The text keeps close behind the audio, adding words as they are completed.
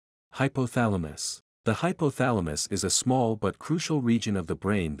Hypothalamus. The hypothalamus is a small but crucial region of the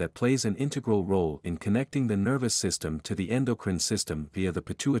brain that plays an integral role in connecting the nervous system to the endocrine system via the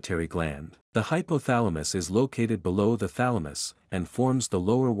pituitary gland. The hypothalamus is located below the thalamus and forms the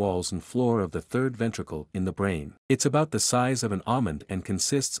lower walls and floor of the third ventricle in the brain. It's about the size of an almond and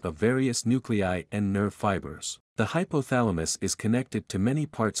consists of various nuclei and nerve fibers. The hypothalamus is connected to many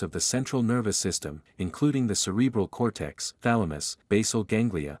parts of the central nervous system, including the cerebral cortex, thalamus, basal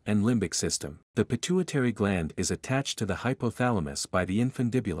ganglia, and limbic system. The pituitary gland is attached to the hypothalamus by the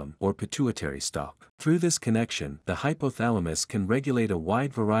infundibulum or pituitary stalk. Through this connection, the hypothalamus can regulate a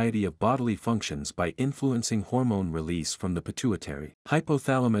wide variety of bodily functions by influencing hormone release from the pituitary.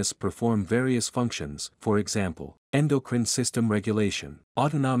 Hypothalamus perform various functions, for example, endocrine system regulation,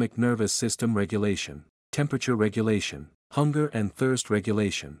 autonomic nervous system regulation, temperature regulation, hunger and thirst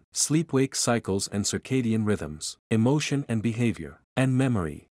regulation, sleep-wake cycles and circadian rhythms, emotion and behavior, and memory.